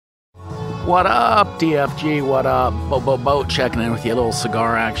What up, TFG? What up? Boatboatboat checking in with you. A little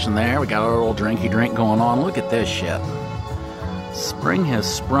cigar action there. We got a little drinky drink going on. Look at this shit. Spring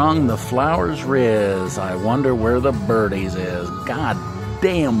has sprung, the flowers riz. I wonder where the birdies is. God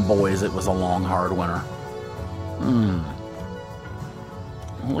damn, boys, it was a long, hard winter. The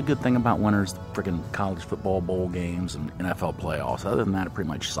only good thing about winter is the freaking college football bowl games and NFL playoffs. Other than that, it pretty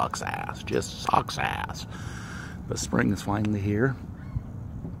much sucks ass. Just sucks ass. But spring is finally here.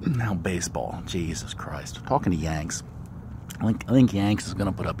 Now baseball. Jesus Christ. Talking to Yanks. I think Yanks is going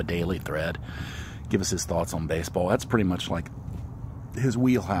to put up a daily thread. Give us his thoughts on baseball. That's pretty much like his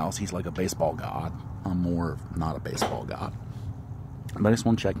wheelhouse. He's like a baseball god. I'm more not a baseball god. But I just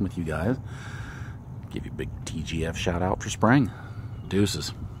want to check in with you guys. Give you a big TGF shout out for spring.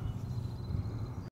 Deuces.